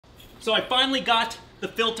So I finally got the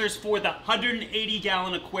filters for the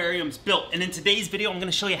 180-gallon aquariums built, and in today's video I'm going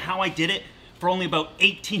to show you how I did it for only about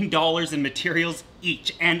 $18 in materials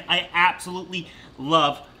each, and I absolutely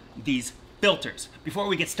love these filters. Before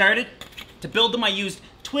we get started, to build them I used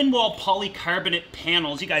twin wall polycarbonate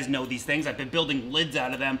panels. You guys know these things. I've been building lids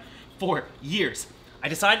out of them for years. I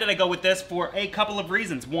decided I'd go with this for a couple of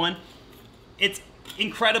reasons. One, it's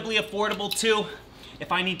incredibly affordable. Two,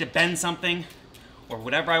 if I need to bend something or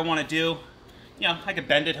whatever I want to do, you know, I could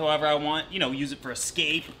bend it however I want, you know, use it for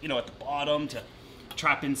escape, you know, at the bottom to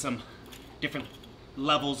trap in some different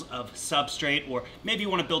levels of substrate, or maybe you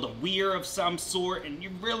want to build a weir of some sort and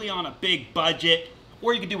you're really on a big budget,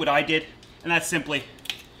 or you could do what I did, and that's simply,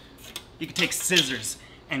 you could take scissors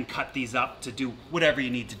and cut these up to do whatever you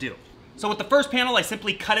need to do. So with the first panel, I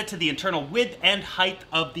simply cut it to the internal width and height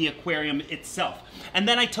of the aquarium itself. And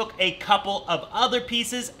then I took a couple of other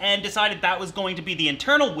pieces and decided that was going to be the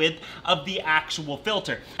internal width of the actual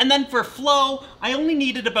filter. And then for flow, I only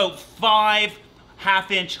needed about 5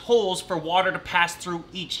 half-inch holes for water to pass through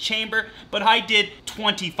each chamber, but I did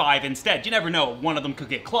 25 instead. You never know, one of them could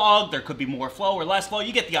get clogged, there could be more flow or less flow,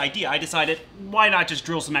 you get the idea. I decided, why not just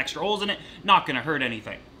drill some extra holes in it? Not gonna hurt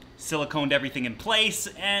anything. Siliconed everything in place,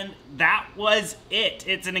 and that was it.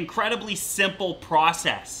 It's an incredibly simple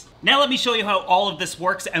process. Now let me show you how all of this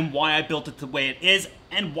works and why I built it the way it is,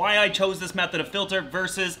 and why I chose this method of filter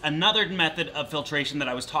versus another method of filtration that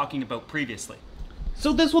I was talking about previously.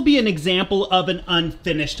 So this will be an example of an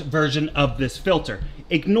unfinished version of this filter.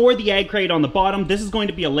 Ignore the egg crate on the bottom. This is going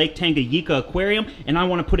to be a Lake Tanganyika aquarium, and I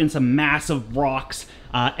want to put in some massive rocks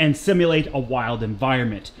and simulate a wild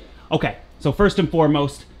environment. Okay, so first and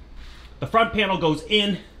foremost, the front panel goes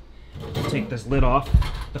in. I'll take this lid off.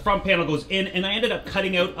 The front panel goes in, and I ended up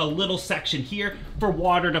cutting out a little section here for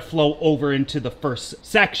water to flow over into the first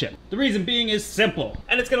section. The reason being is simple,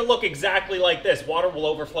 and it's gonna look exactly like this. Water will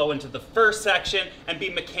overflow into the first section and be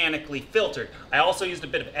mechanically filtered. I also used a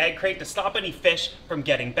bit of egg crate to stop any fish from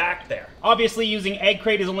getting back there. Obviously, using egg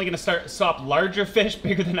crate is only gonna stop larger fish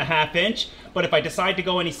bigger than a half-inch, but if I decide to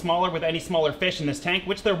go any smaller with any smaller fish in this tank,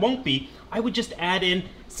 which there won't be, I would just add in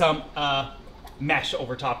some mesh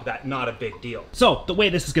over top of that. Not a big deal. So the way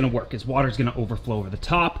this is going to work is water is going to overflow over the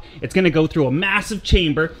top. It's going to go through a massive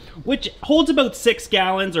chamber which holds about 6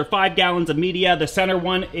 gallons or 5 gallons of media. The center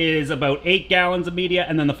one is about 8 gallons of media,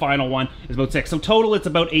 and then the final one is about 6. So total it's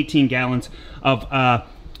about 18 gallons of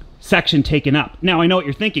section taken up. Now I know what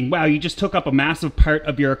you're thinking, wow, you just took up a massive part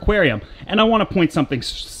of your aquarium, and I want to point something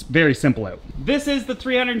very simple out. This is the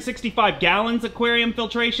 365 gallons aquarium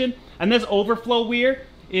filtration, and this overflow weir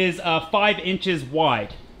is 5 inches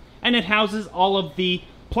wide, and it houses all of the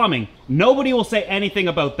plumbing. Nobody will say anything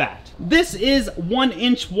about that. This is 1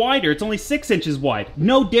 inch wider. It's only 6 inches wide.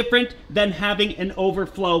 No different than having an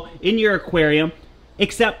overflow in your aquarium,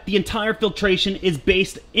 except the entire filtration is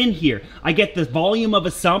based in here. I get the volume of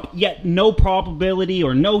a sump, yet no probability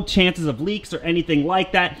or no chances of leaks or anything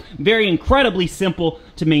like that. Very incredibly simple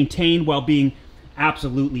to maintain while being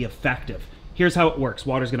absolutely effective. Here's how it works.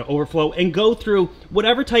 Water's going to overflow and go through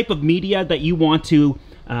whatever type of media that you want to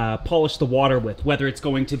polish the water with, whether it's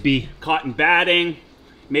going to be cotton batting,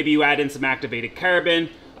 maybe you add in some activated carbon,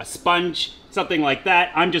 a sponge, something like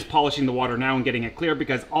that. I'm just polishing the water now and getting it clear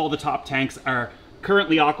because all the top tanks are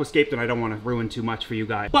currently aquascaped and I don't want to ruin too much for you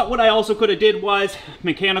guys. But what I also could have did was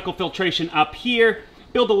mechanical filtration up here,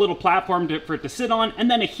 build a little platform for it to sit on,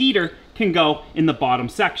 and then a heater can go in the bottom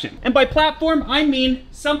section. And by platform, I mean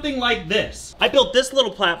something like this. I built this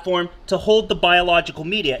little platform to hold the biological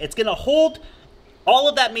media. It's gonna hold all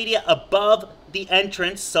of that media above the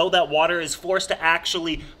entrance so that water is forced to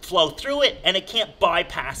actually flow through it and it can't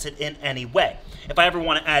bypass it in any way. If I ever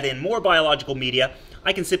want to add in more biological media,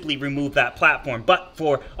 I can simply remove that platform. But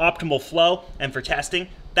for optimal flow and for testing,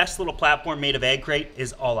 this little platform made of egg crate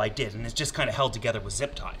is all I did, and it's just kind of held together with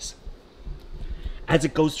zip ties. As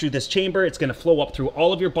it goes through this chamber, it's going to flow up through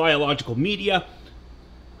all of your biological media.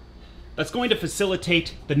 That's going to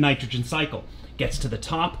facilitate the nitrogen cycle. Gets to the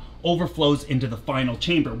top, overflows into the final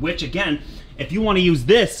chamber, which again, if you want to use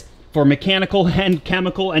this for mechanical and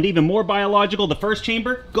chemical and even more biological, the first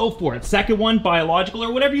chamber, go for it. Second one, biological,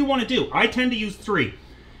 or whatever you want to do. I tend to use 3.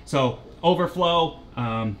 So overflow,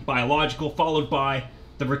 biological, followed by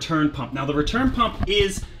the return pump. Now the return pump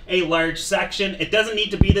is a large section. It doesn't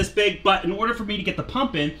need to be this big, but in order for me to get the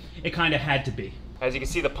pump in, it kind of had to be. As you can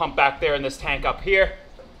see the pump back there in this tank up here,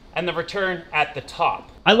 and the return at the top.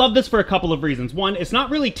 I love this for a couple of reasons. One, it's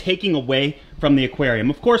not really taking away from the aquarium.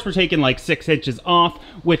 Of course, we're taking like 6 inches off,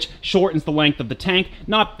 which shortens the length of the tank.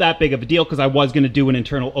 Not that big of a deal because I was going to do an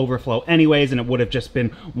internal overflow anyways, and it would have just been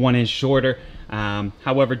 1 inch shorter.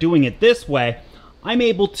 However, doing it this way, I'm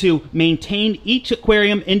able to maintain each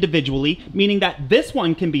aquarium individually, meaning that this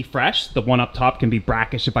one can be fresh, the one up top can be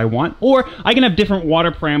brackish if I want, or I can have different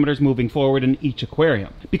water parameters moving forward in each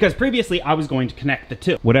aquarium. Because previously I was going to connect the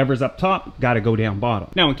two. Whatever's up top, gotta go down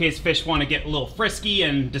bottom. Now in case fish wanna get a little frisky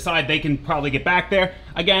and decide they can probably get back there,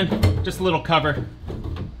 again, just a little cover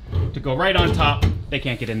to go right on top. They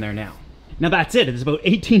can't get in there now. Now that's it. It's about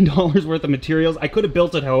 $18 worth of materials. I could have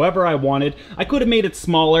built it however I wanted. I could have made it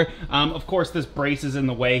smaller. Of course, this brace is in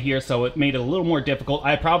the way here, so it made it a little more difficult.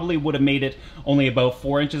 I probably would have made it only about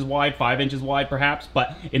 4 inches wide, 5 inches wide perhaps,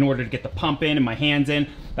 but in order to get the pump in and my hands in,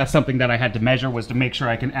 that's something that I had to measure, was to make sure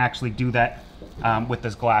I can actually do that with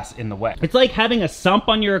this glass in the way. It's like having a sump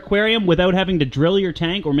on your aquarium without having to drill your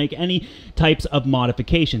tank or make any types of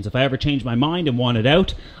modifications. If I ever change my mind and want it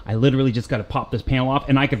out, I literally just got to pop this panel off,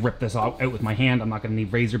 and I could rip this out with my hand. I'm not going to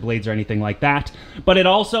need razor blades or anything like that. But it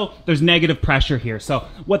also, there's negative pressure here. So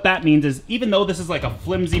what that means is, even though this is like a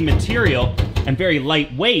flimsy material and very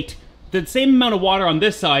lightweight, the same amount of water on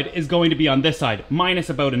this side is going to be on this side, minus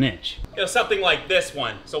about 1 inch. You know, something like this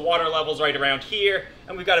one. So water level's right around here,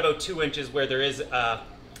 and we've got about 2 inches where there is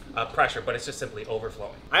pressure, but it's just simply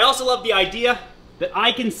overflowing. I also love the idea that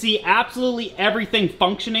I can see absolutely everything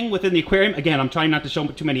functioning within the aquarium. Again, I'm trying not to show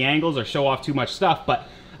too many angles or show off too much stuff, but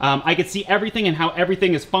I can see everything and how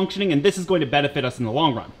everything is functioning, and this is going to benefit us in the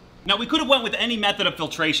long run. Now, we could have went with any method of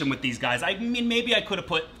filtration with these guys. I mean, maybe I could have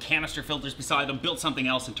put canister filters beside them, built something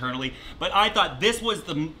else internally, but I thought this was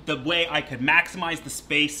the way I could maximize the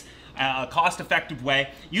space, a cost-effective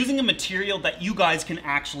way, using a material that you guys can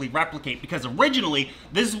actually replicate, because originally,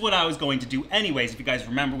 this is what I was going to do anyways. If you guys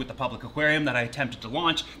remember with the public aquarium that I attempted to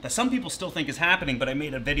launch, that some people still think is happening, but I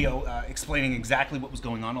made a video explaining exactly what was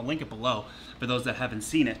going on. I'll link it below for those that haven't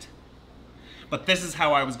seen it. But this is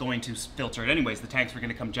how I was going to filter it anyways. The tanks were going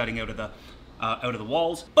to come jutting out of the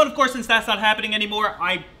walls. But of course, since that's not happening anymore,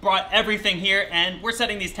 I brought everything here, and we're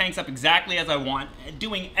setting these tanks up exactly as I want,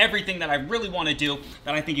 doing everything that I really want to do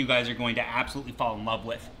that I think you guys are going to absolutely fall in love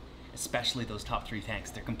with. Especially those top 3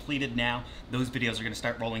 tanks. They're completed now. Those videos are going to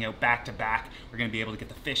start rolling out back to back. We're going to be able to get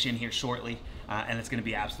the fish in here shortly, and it's going to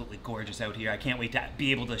be absolutely gorgeous out here. I can't wait to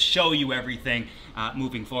be able to show you everything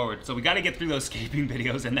moving forward. So we got to get through those scaping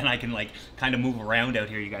videos, and then I can like kind of move around out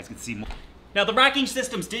here. You guys can see more. Now the racking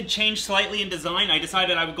systems did change slightly in design. I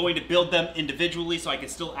decided I was going to build them individually so I could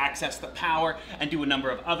still access the power and do a number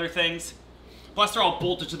of other things. Plus they're all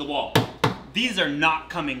bolted to the wall. These are not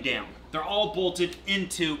coming down. They're all bolted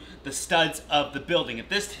into the studs of the building. If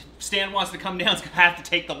this stand wants to come down, it's gonna have to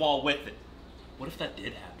take the wall with it. What if that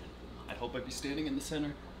did happen? I'd hope I'd be standing in the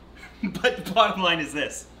center. But the bottom line is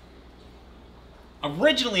this.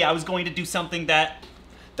 Originally, I was going to do something that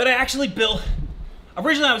I actually built.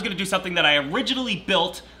 Originally, I was going to do something that I originally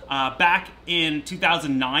built back in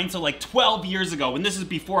 2009, so like 12 years ago, and this is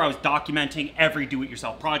before I was documenting every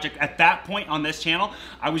do-it-yourself project. At that point on this channel,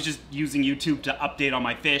 I was just using YouTube to update on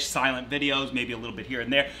my fish, silent videos, maybe a little bit here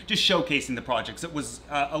and there, just showcasing the projects. It was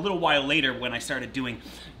a little while later when I started doing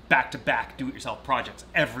back-to-back do-it-yourself projects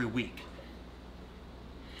every week.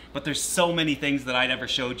 But there's so many things that I never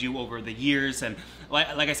showed you over the years, and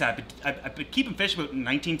like I said, I've been keeping fish about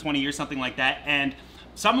 19, 20 years, something like that, and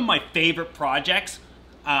some of my favorite projects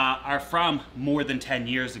are from more than 10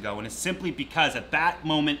 years ago, and it's simply because at that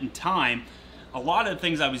moment in time, a lot of the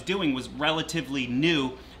things I was doing was relatively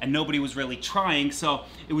new and nobody was really trying, so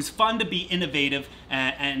it was fun to be innovative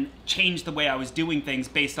and change the way I was doing things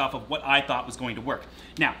based off of what I thought was going to work.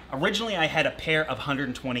 Now, originally I had a pair of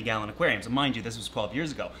 120-gallon aquariums, and mind you, this was 12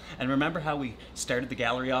 years ago. And remember how we started the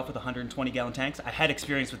gallery off with 120-gallon tanks? I had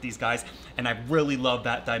experience with these guys, and I really love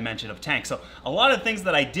that dimension of tank. So a lot of things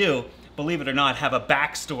that I do, believe it or not, have a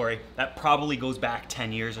backstory that probably goes back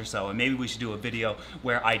 10 years or so, and maybe we should do a video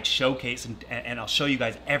where I'd showcase and I'll show you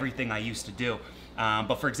guys everything I used to do.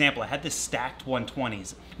 But for example, I had this stacked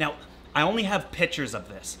 120s. Now, I only have pictures of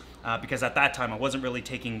this because at that time I wasn't really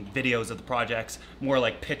taking videos of the projects, more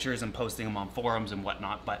like pictures and posting them on forums and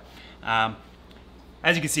whatnot. But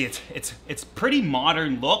as you can see, it's pretty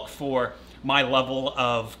modern look for my level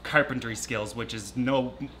of carpentry skills, which is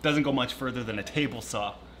doesn't go much further than a table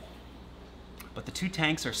saw. But the 2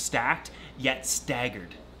 tanks are stacked yet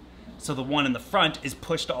staggered. So the one in the front is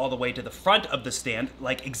pushed all the way to the front of the stand,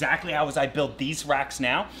 like exactly how as I build these racks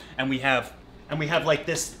now, and we have like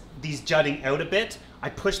these jutting out a bit. I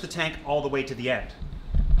push the tank all the way to the end.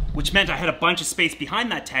 which meant I had a bunch of space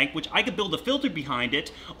behind that tank, which I could build a filter behind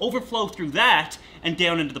it, overflow through that, and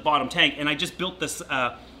down into the bottom tank. And I just built this,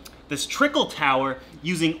 this trickle tower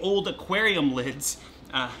using old aquarium lids,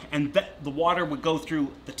 and the water would go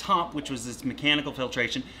through the top, which was this mechanical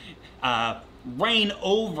filtration, rain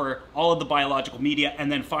over all of the biological media,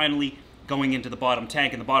 and then finally going into the bottom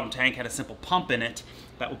tank. And the bottom tank had a simple pump in it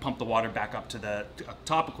that would pump the water back up to the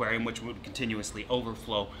top aquarium, which would continuously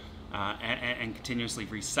overflow and continuously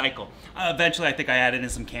recycle. Eventually, I think I added in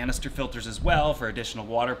some canister filters as well for additional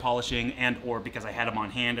water polishing, and or because I had them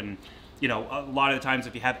on hand. And you know, a lot of the times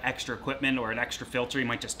if you have extra equipment or an extra filter, you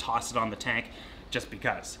might just toss it on the tank just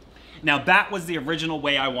because. Now, that was the original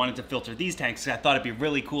way I wanted to filter these tanks. I thought it'd be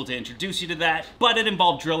really cool to introduce you to that, but it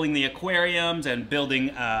involved drilling the aquariums and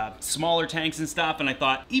building smaller tanks and stuff. And I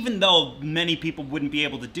thought, even though many people wouldn't be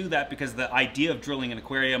able to do that because the idea of drilling an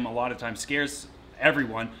aquarium a lot of times scares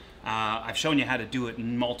everyone, I've shown you how to do it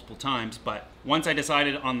multiple times. But once I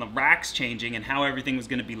decided on the racks changing and how everything was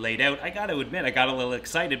going to be laid out, I got to admit, I got a little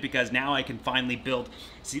excited because now I can finally build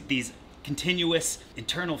these continuous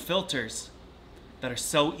internal filters that are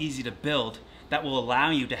so easy to build, that will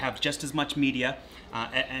allow you to have just as much media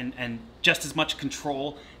and just as much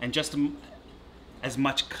control and just as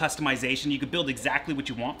much customization. You could build exactly what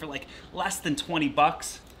you want for like less than 20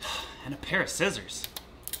 bucks and a pair of scissors.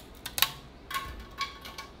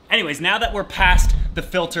 Anyways, now that we're past the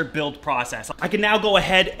filter build process, I can now go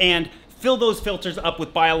ahead and fill those filters up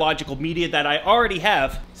with biological media that I already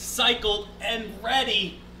have cycled and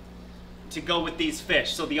ready to go with these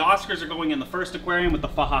fish. So the Oscars are going in the first aquarium with the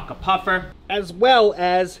Fahaka puffer, as well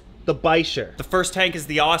as the Bisher. The first tank is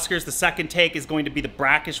the Oscars, the second tank is going to be the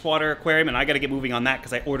brackish water aquarium, and I gotta get moving on that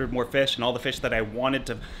because I ordered more fish, and all the fish that I wanted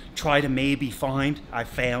to try to maybe find, I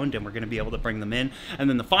found, and we're gonna be able to bring them in. And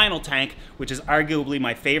then the final tank, which is arguably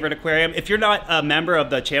my favorite aquarium. If you're not a member of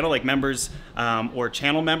the channel, like members or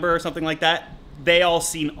channel member or something like that, they all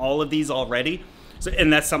seen all of these already. So,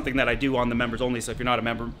 and that's something that I do on the members only, so if you're not a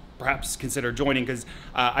member, perhaps consider joining, because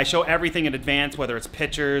I show everything in advance, whether it's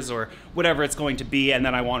pictures or whatever it's going to be, and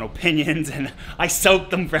then I want opinions, and I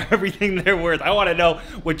soak them for everything they're worth. I want to know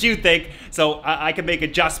what you think, so I can make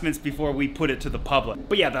adjustments before we put it to the public.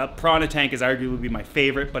 But yeah, the Piranha tank is arguably my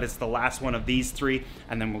favorite, but it's the last one of these three,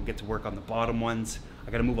 and then we'll get to work on the bottom ones.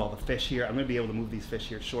 I gotta move all the fish here. I'm gonna be able to move these fish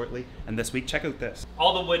here shortly, and this week, check out this.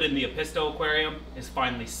 All the wood in the Episto aquarium is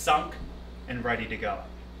finally sunk and ready to go.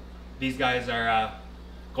 These guys are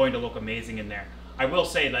going to look amazing in there. I will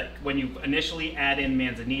say that when you initially add in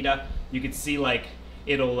Manzanita, you can see like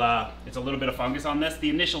it's a little bit of fungus on this. The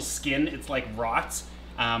initial skin, it's like rots.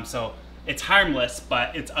 So it's harmless,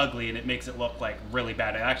 but it's ugly and it makes it look like really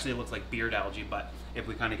bad. It actually looks like beard algae, but if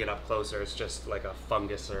we kind of get up closer, it's just like a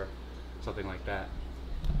fungus or something like that.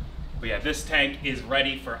 But yeah, this tank is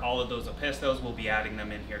ready for all of those Epistos. We'll be adding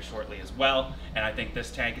them in here shortly as well. And I think this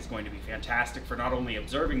tank is going to be fantastic for not only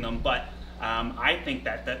observing them, but I think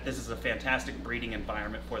that this is a fantastic breeding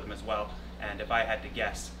environment for them as well. And if I had to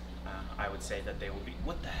guess, I would say that they will be...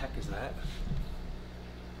 What the heck is that?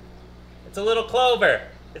 It's a little clover.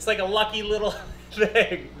 It's like a lucky little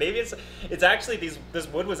thing. Maybe it's actually this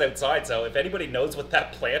wood was outside, so if anybody knows what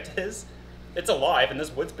that plant is, it's alive, and this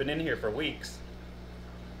wood's been in here for weeks.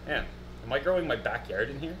 Yeah, am I growing my backyard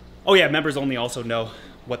in here? Oh yeah, members only also know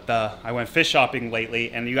what I went fish shopping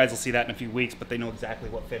lately, and you guys will see that in a few weeks, but they know exactly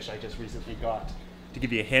what fish I just recently got. To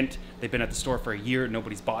give you a hint, they've been at the store for a year,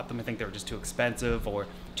 nobody's bought them. I think they were just too expensive or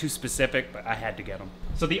too specific, but I had to get them.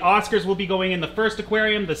 So the Oscars will be going in the first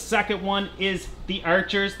aquarium. The second one is the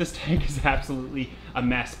Archers. This tank is absolutely a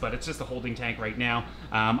mess, but it's just a holding tank right now.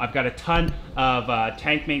 I've got a ton of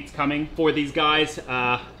tank mates coming for these guys.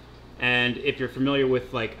 And if you're familiar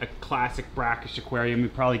with like a classic brackish aquarium, you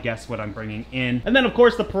probably guessed what I'm bringing in. And then of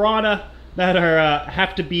course the Piranha that are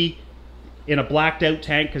have to be in a blacked out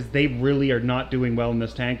tank because they really are not doing well in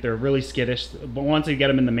this tank. They're really skittish. But once you get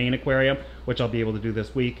them in the main aquarium, which I'll be able to do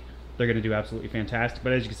this week, they're gonna do absolutely fantastic.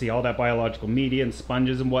 But as you can see, all that biological media and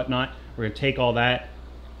sponges and whatnot, we're gonna take all that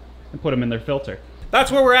and put them in their filter. That's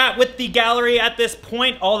where we're at with the gallery at this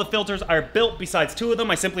point. All the filters are built besides 2 of them.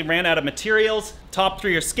 I simply ran out of materials. Top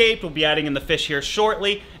 3 are escaped. We'll be adding in the fish here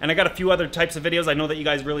shortly. And I got a few other types of videos. I know that you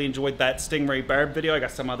guys really enjoyed that stingray barb video. I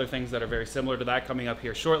got some other things that are very similar to that coming up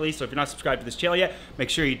here shortly. So if you're not subscribed to this channel yet, make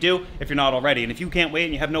sure you do if you're not already. And if you can't wait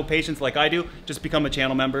and you have no patience like I do, just become a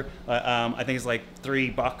channel member. I think it's like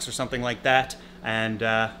 $3 or something like that. And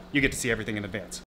you get to see everything in advance.